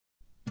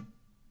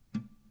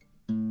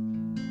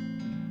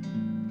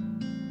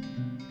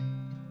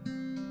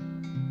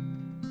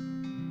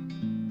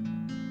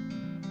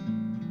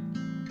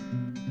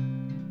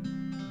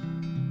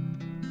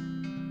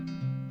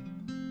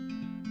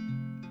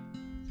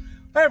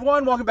Hi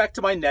everyone, welcome back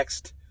to my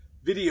next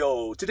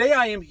video. Today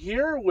I am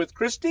here with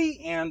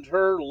Christy and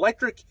her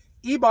electric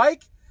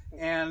e-bike,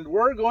 and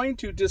we're going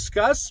to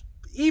discuss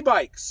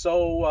e-bikes.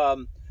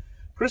 So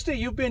Christy,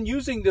 you've been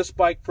using this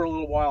bike for a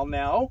little while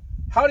now.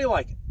 How do you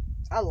like it?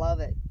 I love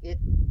it.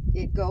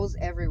 It goes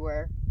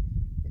everywhere.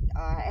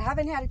 I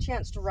haven't had a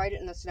chance to ride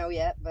it in the snow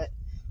yet, but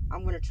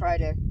I'm going to try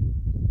to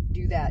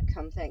do that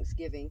come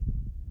Thanksgiving.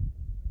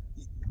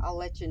 I'll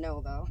let you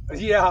know though.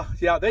 Yeah.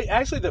 They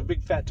actually, the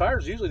big fat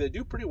tires, usually they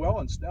do pretty well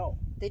in snow.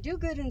 They do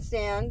good in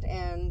sand,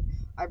 and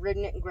I've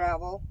ridden it in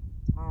gravel.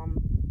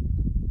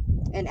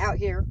 And out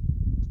here,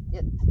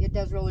 it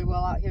does really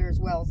well out here as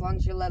well, as long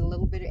as you let a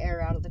little bit of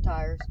air out of the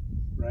tires.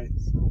 Right.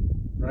 So,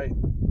 Right.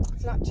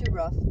 it's not too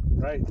rough.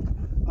 Right.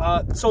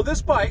 So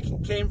this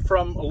bike came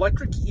from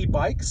Electric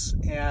E-Bikes,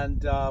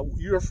 and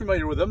you're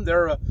familiar with them.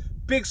 They're a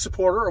big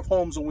supporter of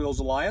Homes on Wheels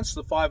Alliance,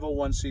 the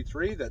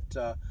 501c3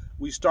 that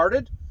we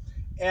started.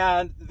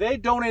 And they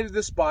donated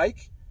this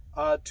bike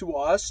to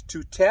us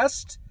to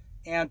test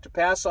and to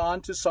pass on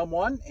to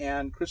someone,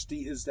 and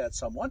Christy is that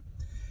someone.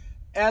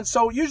 And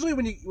so usually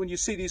when you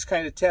see these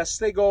kind of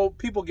tests,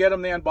 people get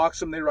them, they unbox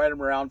them, they ride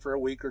them around for a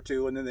week or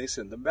two, and then they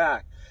send them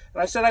back.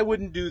 And I said I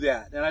wouldn't do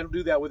that, and I don't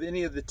do that with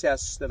any of the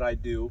tests that I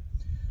do.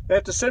 They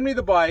have to send me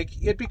the bike,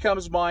 it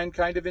becomes mine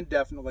kind of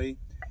indefinitely,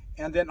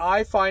 and then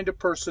I find a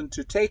person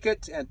to take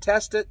it and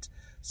test it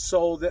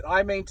so that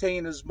I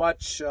maintain as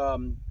much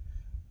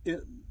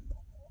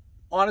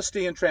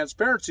honesty and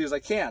transparency as I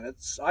can.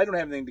 I don't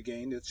have anything to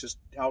gain. It's just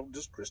how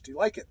does Christy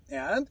like it?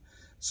 And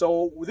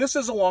so this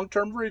is a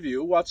long-term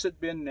review. What's it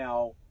been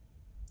now?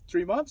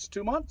 3 months?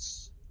 2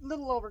 months? A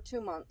little over 2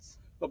 months.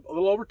 A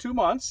little over 2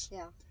 months.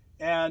 Yeah.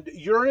 And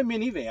you're in a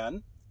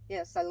minivan.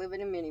 Yes, I live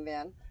in a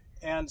minivan.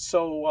 And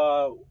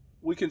so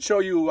we can show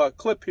you a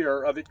clip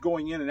here of it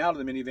going in and out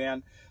of the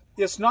minivan.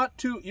 It's not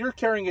too, you're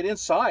carrying it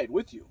inside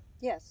with you.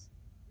 Yes.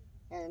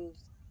 And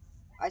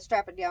I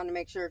strap it down to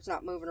make sure it's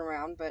not moving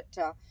around, but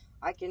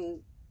I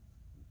can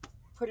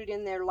put it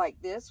in there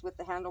like this with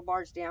the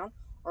handlebars down,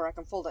 or I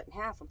can fold it in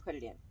half and put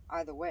it in.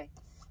 Either way.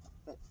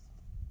 But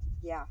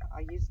yeah,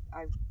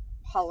 I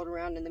haul it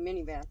around in the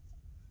minivan.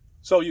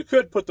 So you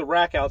could put the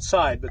rack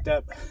outside, but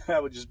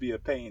that would just be a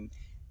pain.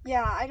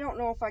 Yeah, I don't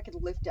know if I could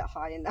lift it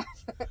high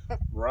enough.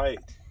 Right.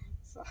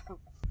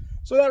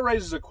 So that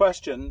raises a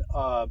question.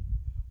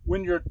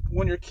 When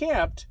you're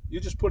camped, you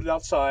just put it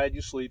outside,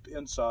 you sleep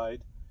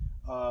inside.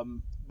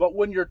 But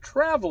when you're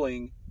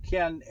traveling,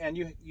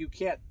 you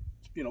can't,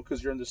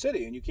 because you're in the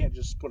city and you can't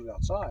just put it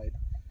outside.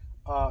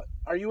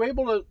 Are you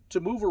able to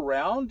move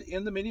around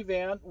in the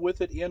minivan with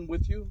it in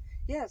with you?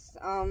 Yes.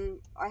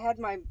 I had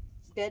my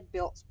bed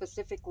built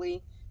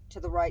specifically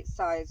to the right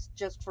size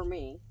just for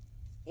me,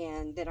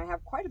 and then I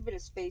have quite a bit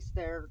of space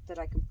there that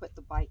I can put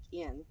the bike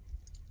in.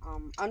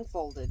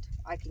 Unfolded,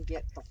 I can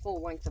get the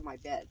full length of my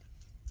bed,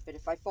 but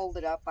if I fold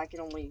it up, I can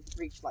only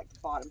reach like the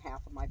bottom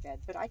half of my bed.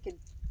 But I could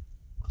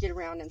get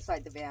around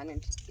inside the van,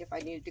 and if I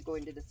needed to go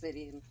into the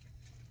city and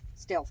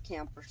stealth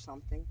camp or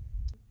something.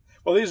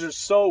 Well, these are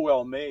so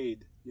well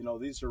made.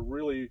 These are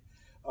really,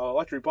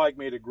 Electric Bike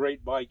made a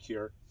great bike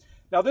here.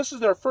 Now, this is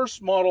their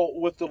first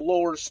model with the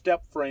lower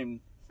step-through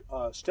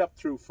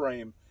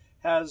frame.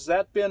 Has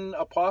that been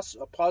a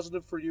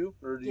positive for you,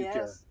 or do you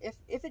care? Yes.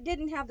 If it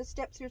didn't have the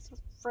step-through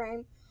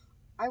frame,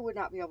 I would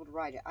not be able to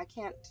ride it. I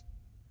can't.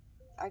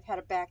 I've had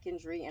a back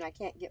injury, and I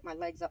can't get my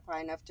legs up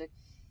high enough to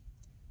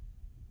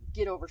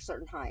get over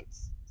certain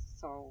heights.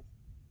 So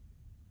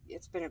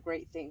it's been a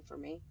great thing for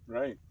me.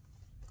 Right.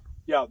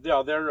 Yeah.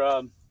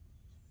 They're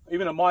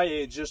even at my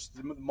age,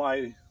 just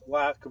my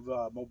lack of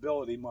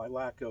mobility, my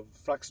lack of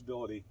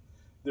flexibility,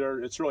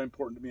 it's really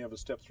important to me to have a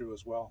step through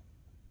as well.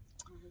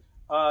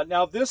 Mm-hmm.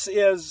 Now this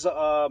is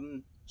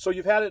so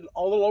you've had it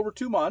a little over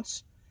 2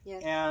 months.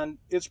 Yes. And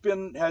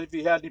have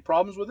you had any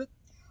problems with it?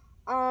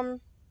 I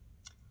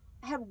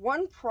had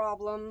one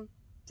problem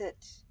that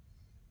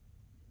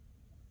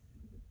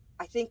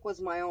I think was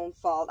my own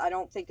fault. I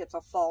don't think it's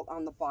a fault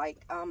on the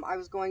bike. I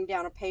was going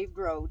down a paved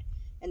road,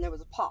 and there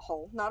was a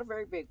pothole, not a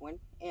very big one,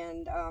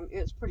 and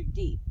it was pretty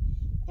deep.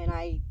 And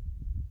I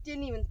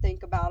didn't even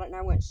think about it, and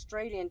I went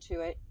straight into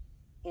it,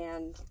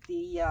 and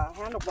the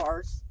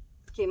handlebars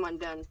came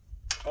undone.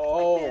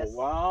 Oh, like this.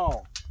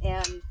 Wow.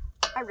 And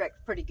I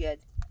wrecked pretty good,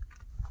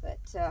 but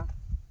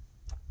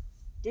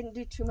didn't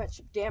do too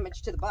much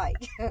damage to the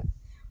bike.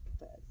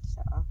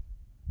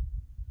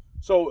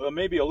 So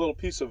maybe a little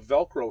piece of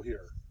Velcro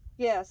here.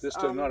 Yes. Just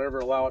to not ever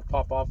allow it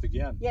pop off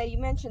again. Yeah, you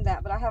mentioned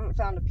that, but I haven't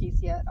found a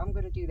piece yet. I'm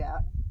going to do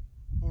that.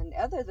 And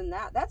other than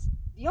that, that's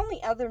the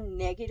only other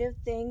negative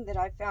thing that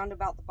I found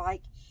about the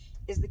bike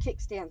is the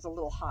kickstand's a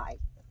little high.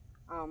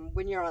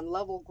 When you're on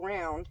level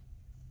ground,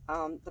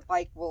 the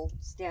bike will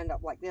stand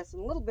up like this,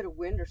 and a little bit of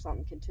wind or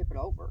something can tip it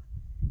over.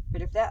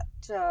 But if that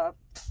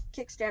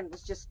kickstand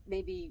was just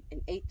maybe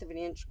 1/8 of an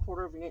inch,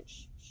 1/4 of an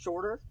inch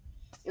shorter,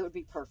 it would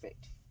be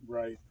perfect.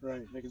 Right.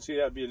 I can see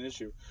that would be an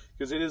issue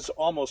because it is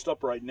almost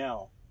upright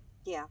now.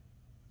 Yeah.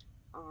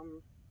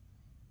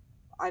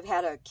 I've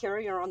had a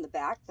carrier on the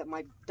back that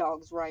my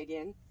dogs ride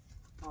in.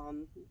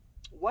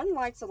 One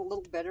likes it a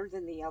little better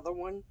than the other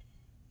one,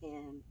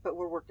 but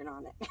we're working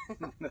on it.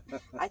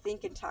 I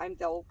think in time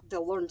they'll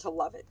learn to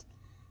love it.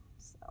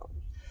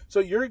 So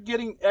you're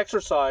getting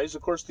exercise.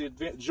 Of course, the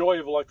joy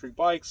of electric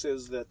bikes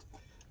is that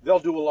they'll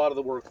do a lot of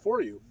the work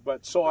for you.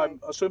 But so right. I'm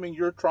assuming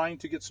you're trying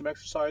to get some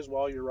exercise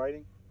while you're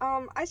riding?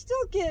 I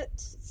still get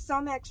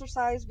some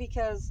exercise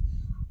because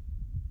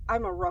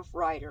I'm a rough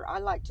rider. I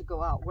like to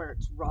go out where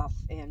it's rough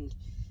and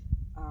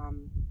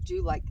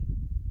do like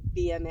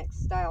BMX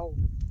style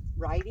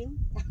riding.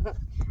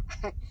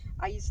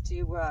 I used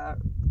to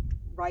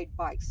ride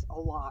bikes a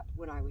lot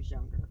when I was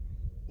younger,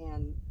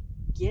 and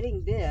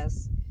getting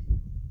this,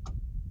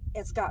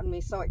 it's gotten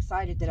me so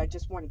excited that I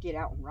just want to get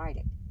out and ride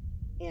it.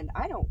 And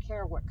I don't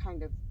care what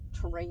kind of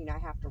terrain I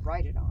have to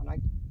ride it on.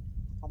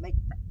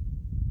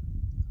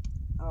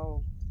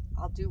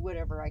 I'll do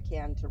whatever I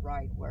can to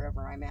ride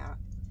wherever I'm at.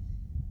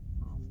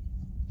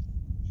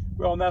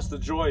 Well, and that's the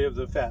joy of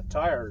the fat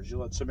tires. You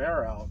let some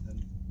air out,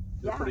 and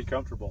they're pretty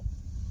comfortable.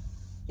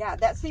 Yeah,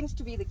 that seems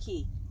to be the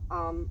key.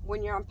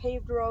 When you're on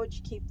paved roads,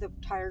 you keep the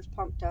tires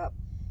pumped up.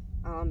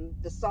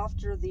 The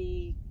softer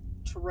the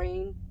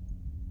terrain,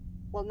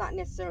 well, not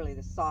necessarily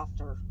the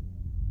softer.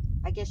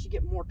 I guess you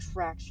get more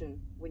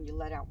traction when you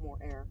let out more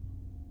air.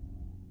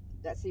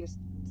 That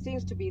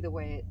seems to be the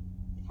way it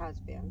has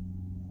been.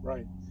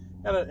 Right,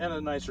 and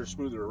a nicer,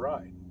 smoother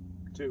ride,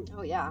 too.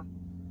 Oh yeah,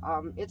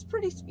 it's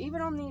pretty.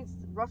 Even on these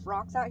rough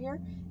rocks out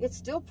here, it's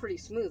still pretty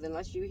smooth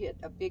unless you hit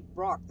a big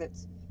rock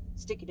that's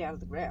sticking out of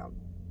the ground.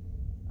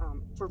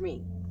 For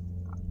me,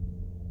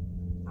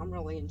 I'm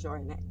really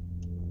enjoying it.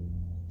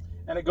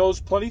 And it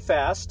goes plenty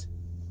fast.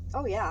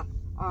 Oh yeah.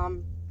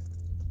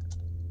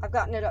 I've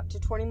gotten it up to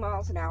 20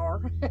 miles an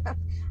hour.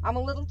 I'm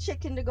a little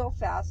chicken to go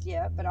fast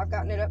yet, but I've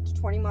gotten it up to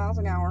 20 miles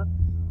an hour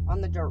on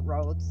the dirt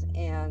roads,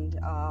 and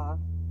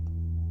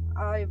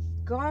I've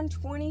gone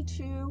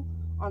 22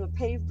 on a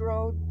paved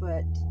road,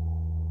 but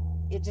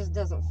it just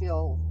doesn't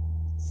feel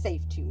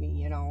safe to me,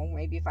 you know.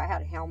 Maybe if I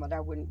had a helmet, I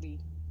wouldn't be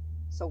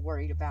so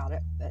worried about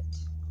it, but...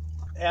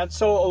 And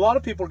so a lot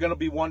of people are going to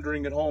be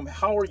wondering at home,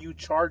 how are you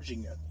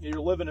charging it?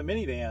 You live in a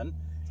minivan,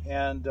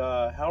 and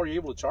how are you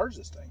able to charge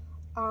this thing?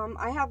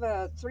 I have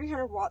a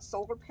 300-watt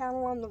solar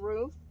panel on the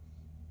roof,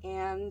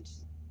 and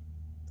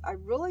I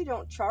really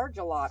don't charge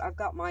a lot. I've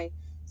got my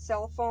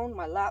cell phone,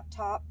 my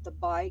laptop, the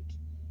bike,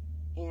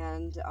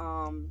 and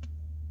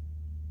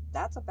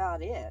that's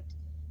about it.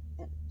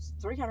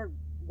 300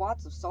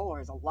 watts of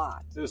solar is a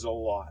lot. It is a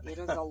lot. It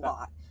is a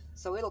lot.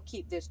 So it'll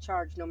keep this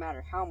charged no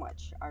matter how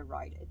much I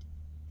ride it.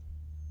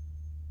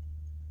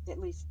 At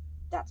least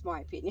that's my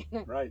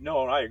opinion. Right.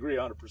 No, I agree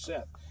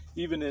 100%.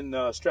 Even in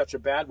a stretch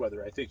of bad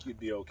weather, I think you'd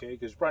be okay,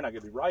 because you're probably not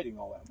going to be riding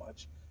all that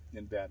much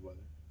in bad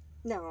weather.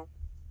 No.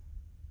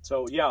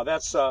 So, yeah,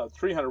 that's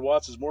 300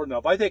 watts is more than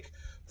enough. I think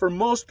for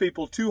most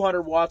people,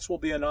 200 watts will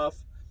be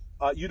enough.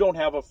 You don't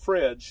have a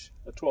fridge,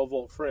 a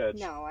 12-volt fridge.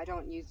 No, I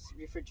don't use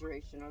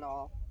refrigeration at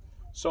all.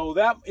 So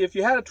that if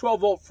you had a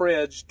 12-volt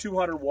fridge,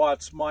 200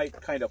 watts might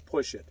kind of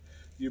push it.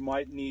 You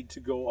might need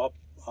to go up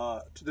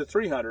to the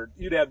 300.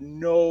 You'd have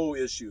no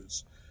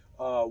issues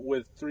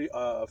with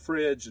a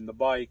fridge and the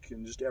bike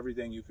and just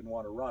everything you can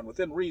want to run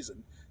within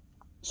reason.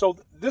 So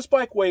this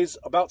bike weighs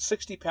about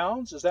 60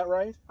 pounds, is that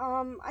right?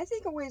 I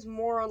think it weighs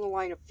more on the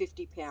line of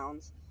 50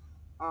 pounds.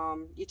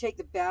 You take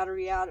the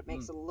battery out, it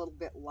makes it a little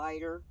bit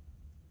lighter,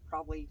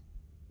 probably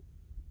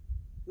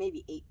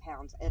maybe 8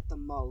 pounds at the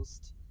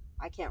most.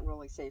 I can't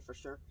really say for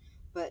sure,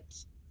 but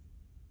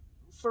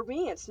for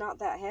me, it's not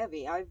that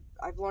heavy.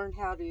 I've learned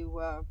how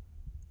to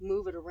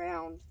move it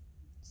around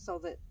so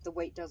that the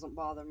weight doesn't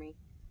bother me.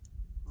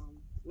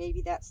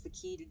 Maybe that's the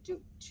key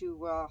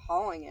to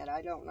hauling it.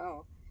 I don't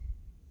know.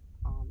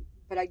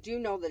 But I do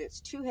know that it's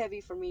too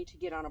heavy for me to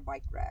get on a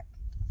bike rack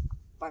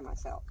by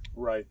myself.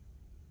 Right,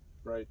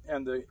 right.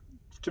 And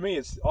to me,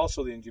 it's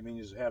also the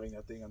inconvenience of having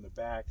that thing on the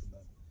back.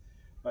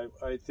 And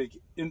I think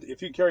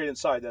if you carry it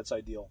inside, that's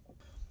ideal.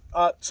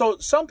 So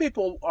some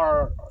people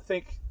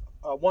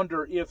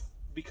wonder if,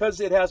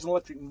 because it has an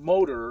electric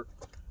motor,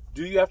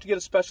 do you have to get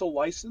a special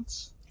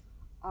license?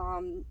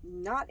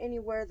 Not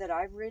anywhere that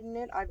I've ridden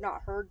it. I've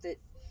not heard that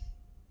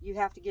you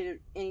have to get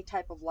any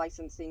type of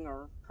licensing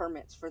or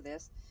permits for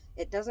this.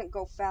 It doesn't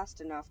go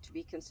fast enough to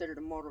be considered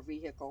a motor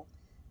vehicle,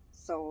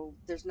 so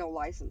there's no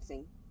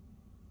licensing.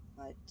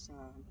 But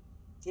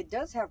it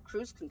does have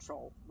cruise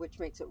control, which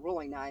makes it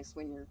really nice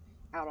when you're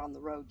out on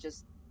the road,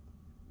 just,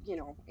 you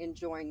know,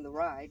 enjoying the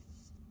ride.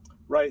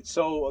 Right.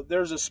 So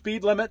there's a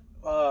speed limit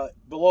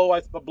below.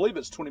 I believe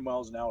it's 20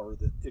 miles an hour.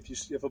 That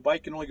if a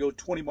bike can only go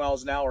 20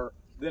 miles an hour,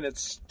 then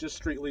it's just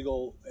street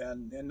legal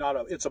and not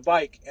it's a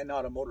bike and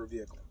not a motor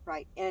vehicle.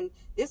 Right. And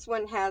this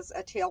one has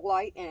a tail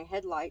light and a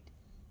headlight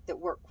that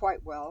work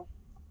quite well.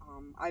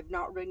 I've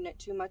not ridden it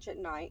too much at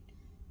night,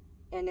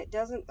 and it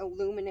doesn't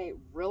illuminate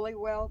really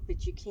well,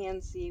 but you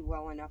can see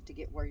well enough to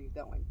get where you're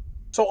going.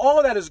 So all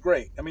of that is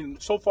great. I mean,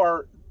 so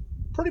far,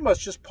 pretty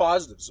much just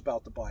positives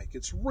about the bike.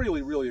 It's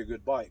really, really a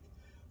good bike.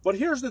 But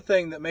here's the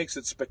thing that makes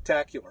it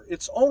spectacular.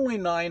 It's only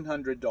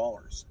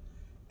 $900.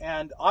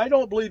 And I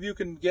don't believe you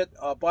can get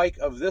a bike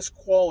of this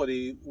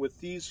quality with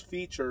these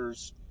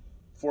features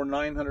for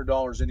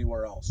 $900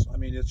 anywhere else. I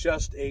mean, it's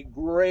just a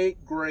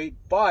great, great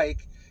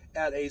bike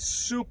at a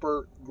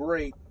super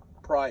great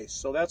price.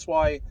 So that's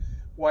why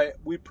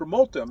we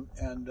promote them,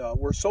 and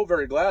we're so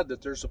very glad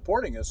that they're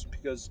supporting us,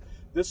 because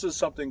this is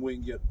something we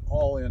can get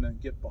all in and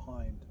get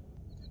behind.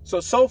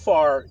 So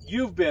far,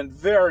 you've been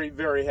very,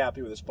 very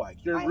happy with this bike.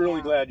 You're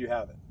really glad you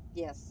have it.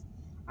 Yes,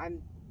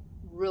 I'm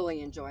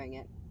really enjoying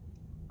it.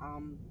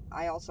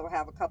 I also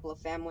have a couple of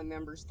family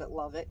members that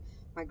love it.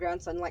 My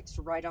grandson likes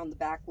to ride on the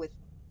back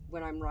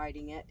when I'm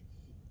riding it,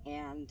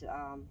 and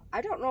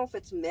I don't know if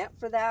it's meant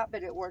for that,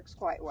 but it works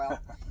quite well.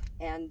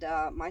 And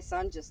my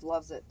son just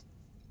loves it.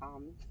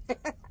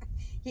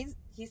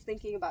 He's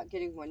thinking about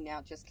getting one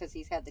now just because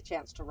he's had the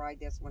chance to ride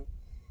this one.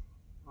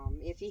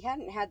 If he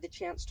hadn't had the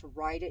chance to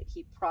ride it,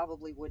 he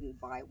probably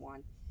wouldn't buy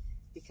one,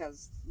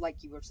 because,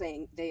 like you were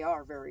saying, they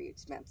are very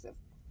expensive.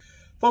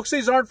 Folks,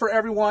 these aren't for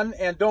everyone,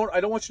 and I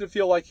don't want you to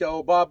feel like,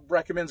 oh, Bob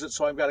recommends it,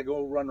 so I've got to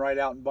go run right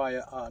out and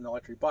buy an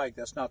electric bike.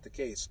 That's not the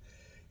case.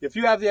 If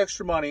you have the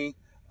extra money,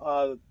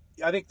 I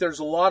think there's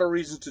a lot of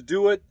reasons to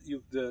do it.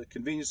 The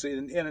convenience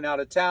in and out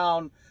of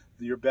town,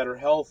 your better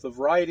health of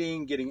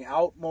riding, getting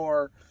out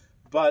more.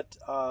 But,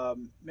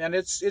 man,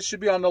 it should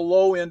be on the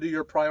low end of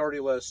your priority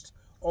list,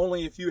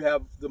 only if you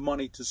have the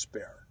money to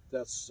spare.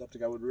 That's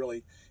something I would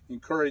really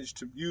encourage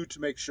you to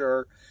make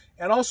sure.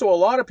 And also, a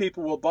lot of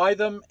people will buy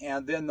them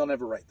and then they'll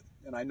never ride them.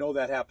 And I know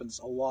that happens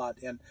a lot.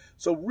 And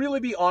so really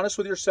be honest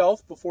with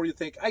yourself before you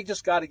think, I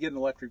just got to get an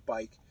electric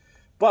bike.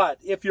 But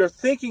if you're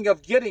thinking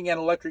of getting an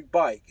electric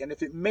bike, and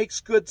if it makes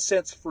good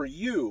sense for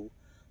you,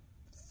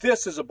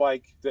 this is a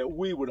bike that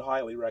we would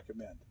highly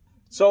recommend.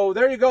 So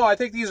there you go. I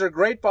think these are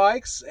great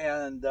bikes,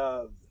 and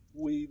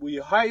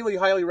we highly,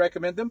 highly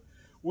recommend them.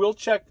 We'll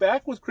check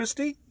back with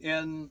Christy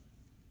in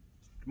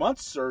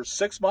months or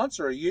 6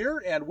 months or a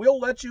year, and we'll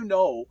let you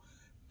know,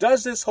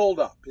 does this hold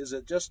up? Is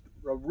it just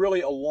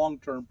really a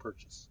long-term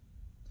purchase?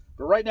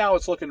 But right now,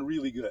 it's looking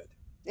really good.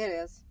 It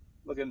is.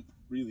 Looking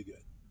really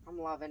good. I'm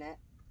loving it.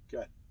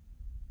 Good.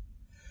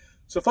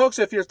 So, folks,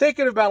 if you're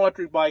thinking about an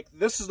electric bike,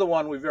 this is the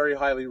one we very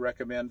highly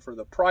recommend for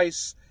the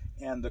price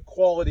and the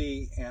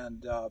quality.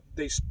 And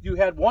you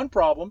had one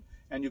problem,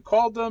 and you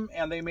called them,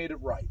 and they made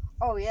it right.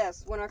 Oh,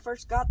 yes. When I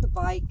first got the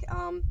bike,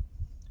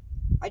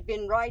 I'd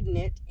been riding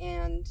it,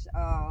 and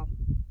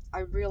I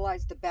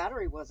realized the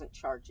battery wasn't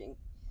charging.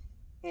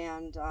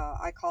 And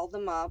I called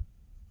them up,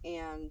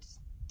 and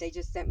they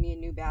just sent me a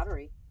new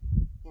battery.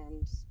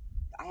 And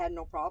I had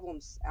no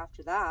problems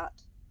after that.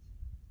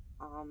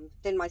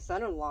 Then my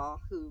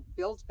son-in-law, who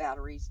builds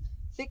batteries,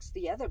 fixed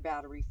the other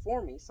battery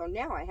for me. So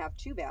now I have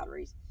 2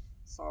 batteries.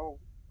 So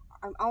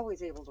I'm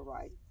always able to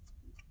ride.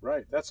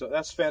 Right.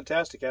 That's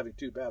fantastic, having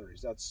 2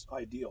 batteries. That's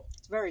ideal.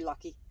 It's very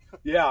lucky.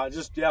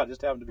 just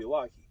happen to be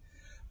lucky.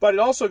 But it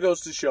also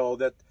goes to show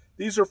that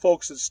these are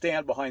folks that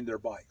stand behind their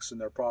bikes and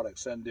their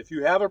products. And if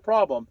you have a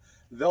problem,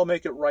 they'll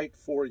make it right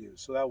for you.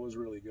 So that was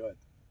really good.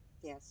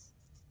 Yes.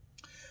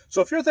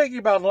 So if you're thinking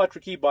about an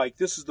electric e-bike,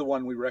 this is the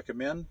one we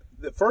recommend.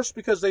 First,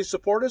 because they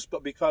support us,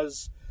 but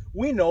because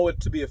we know it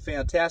to be a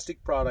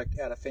fantastic product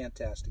at a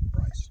fantastic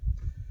price.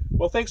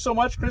 Well, thanks so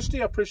much,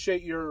 Christy. I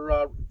appreciate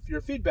your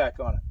feedback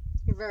on it.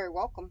 You're very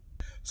welcome.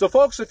 So,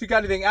 folks, if you got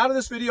anything out of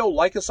this video,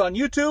 like us on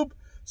YouTube,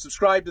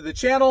 subscribe to the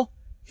channel,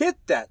 hit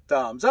that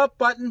thumbs up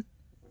button,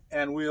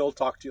 and we'll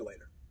talk to you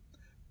later.